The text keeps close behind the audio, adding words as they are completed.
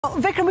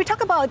Vikram, we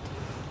talk about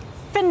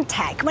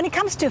fintech. When it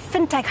comes to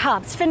fintech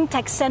hubs,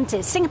 fintech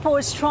centers, Singapore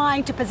is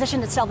trying to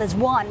position itself as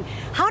one.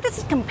 How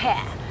does it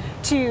compare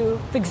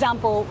to, for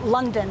example,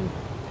 London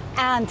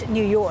and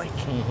New York?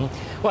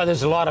 Well,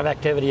 there's a lot of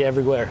activity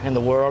everywhere in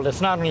the world.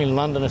 It's not only in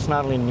London, it's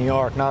not only in New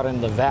York, not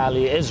in the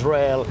Valley,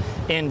 Israel,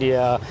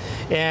 India,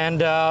 and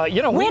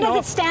Where does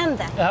it stand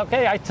then?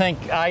 Okay, I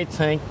think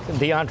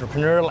the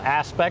entrepreneurial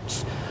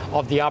aspects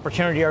of the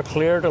opportunity are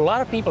clear to a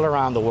lot of people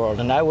around the world,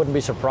 and I wouldn't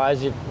be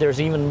surprised if there's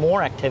even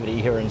more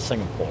activity here in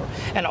Singapore.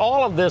 And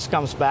all of this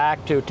comes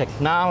back to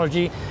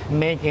technology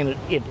making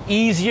it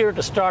easier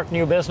to start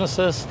new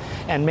businesses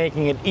and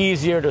making it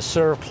easier to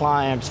serve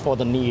clients for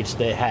the needs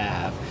they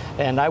have.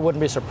 And I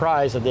wouldn't be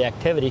surprised if the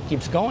activity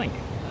keeps going.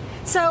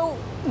 So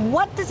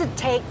what does it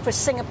take for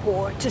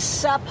Singapore to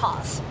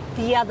surpass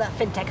the other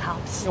fintech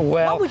hubs?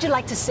 Well, what would you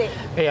like to see?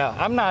 Yeah,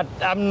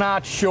 I'm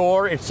not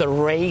sure it's a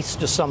race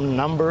to some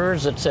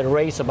numbers. It's a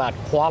race about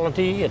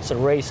quality. It's a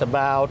race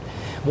about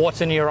what's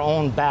in your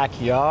own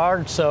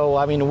backyard. So,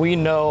 I mean, we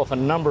know of a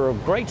number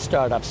of great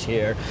startups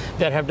here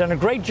that have done a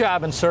great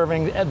job in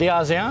serving the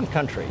ASEAN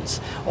countries,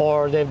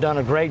 or they've done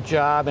a great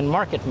job in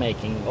market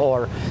making,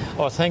 or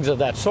things of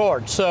that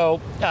sort.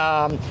 So,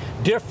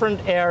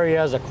 different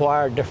areas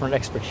acquire different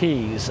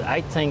expertise.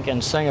 I think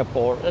in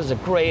Singapore there's a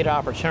great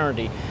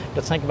opportunity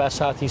to think about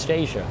Southeast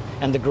Asia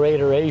and the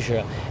greater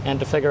Asia and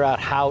to figure out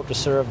how to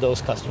serve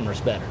those customers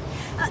better.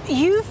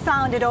 You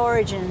founded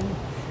Orogen,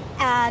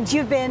 and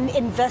you've been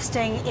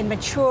investing in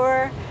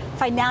mature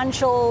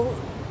financial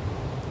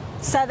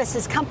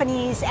services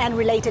companies and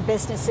related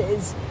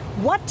businesses.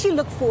 What do you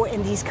look for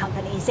in these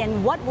companies,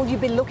 and what will you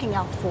be looking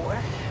out for?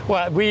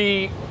 Well,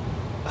 we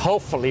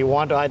hopefully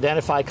want to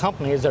identify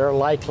companies that are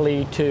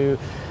likely to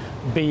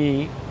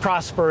be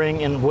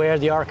prospering in where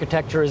the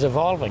architecture is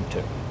evolving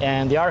to.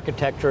 And the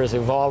architecture is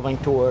evolving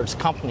towards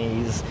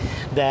companies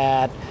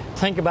that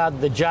think about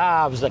the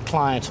jobs that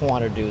clients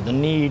want to do, the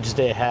needs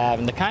they have.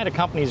 And the kind of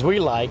companies we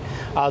like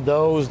are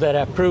those that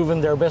have proven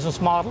their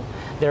business model.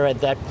 They're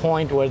at that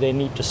point where they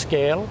need to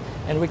scale,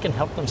 and we can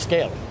help them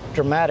scale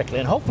dramatically.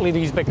 And hopefully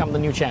these become the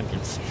new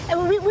champions.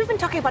 And we've been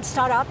talking about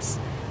startups.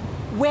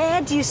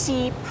 Where do you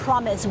see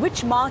promise?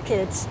 Which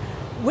markets,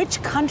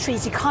 which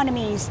countries,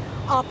 economies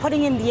are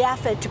putting in the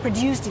effort to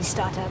produce these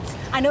startups?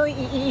 I know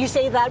you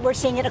say that we're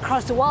seeing it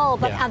across the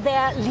world, but yeah. Are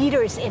there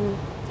leaders in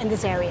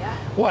this area?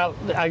 Well,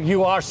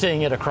 you are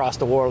seeing it across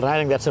the world, and I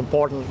think that's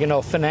important. You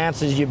know,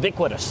 finance is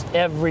ubiquitous.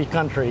 Every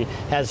country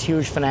has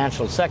huge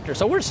financial sector.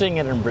 So we're seeing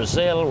it in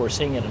Brazil, we're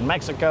seeing it in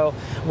Mexico,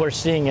 we're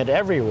seeing it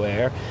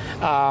everywhere.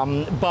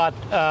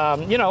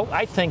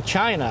 I think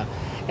China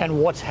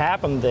and what's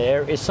happened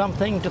there is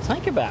something to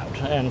think about.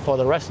 And for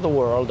the rest of the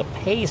world, the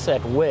pace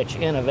at which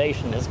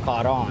innovation has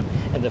caught on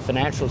in the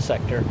financial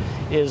sector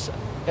is,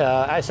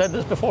 I said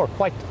this before,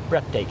 quite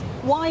breathtaking.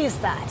 Why is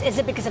that? Is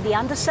it because of the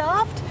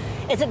underserved?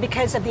 Is it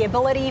because of the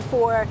ability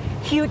for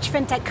huge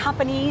fintech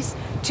companies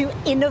to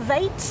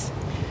innovate?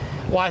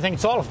 Well, I think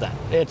it's all of that.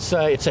 It's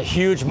a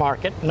huge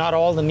market. Not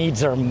all the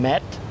needs are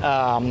met.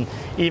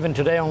 Even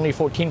today, only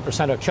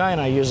 14% of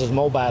China uses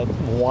mobile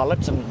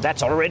wallets, and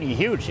that's already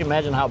huge.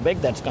 Imagine how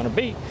big that's going to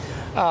be.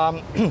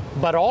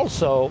 But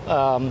also,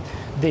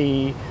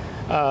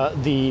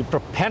 the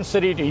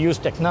propensity to use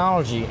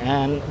technology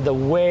and the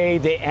way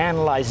they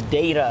analyze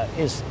data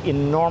is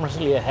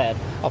enormously ahead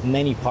of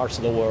many parts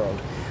of the world.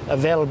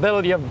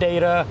 Availability of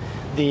data,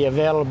 the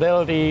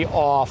availability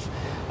of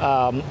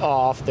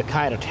the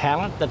kind of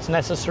talent that's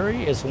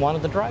necessary is one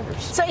of the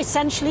drivers. So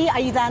essentially,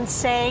 are you then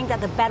saying that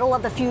the battle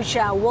of the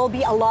future will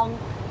be along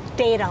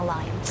data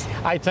lines?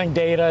 I think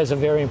data is a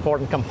very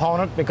important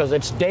component because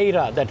it's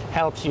data that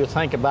helps you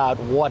think about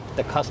what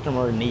the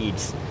customer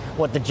needs,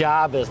 what the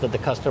job is that the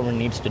customer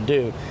needs to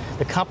do.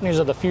 The companies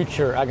of the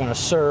future are going to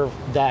serve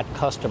that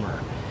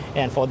customer,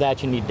 and for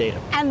that you need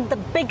data. And the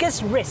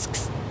biggest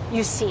risks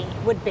you see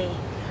would be?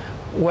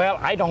 Well,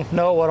 I don't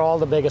know what all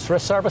the biggest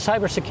risks are, but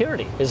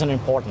cybersecurity is an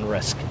important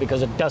risk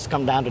because it does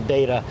come down to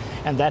data,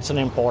 and that's an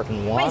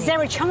important one. But is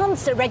there a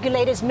chance that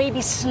regulators may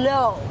be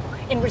slow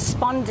in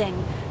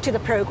responding to the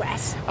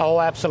progress? Oh,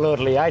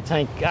 absolutely. I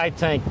think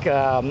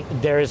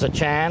there is a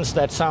chance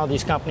that some of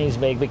these companies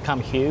may become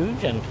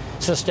huge and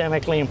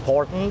systemically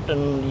important,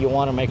 and you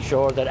want to make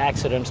sure that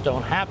accidents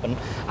don't happen.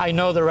 I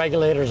know the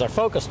regulators are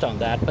focused on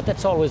that, but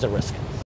that's always a risk.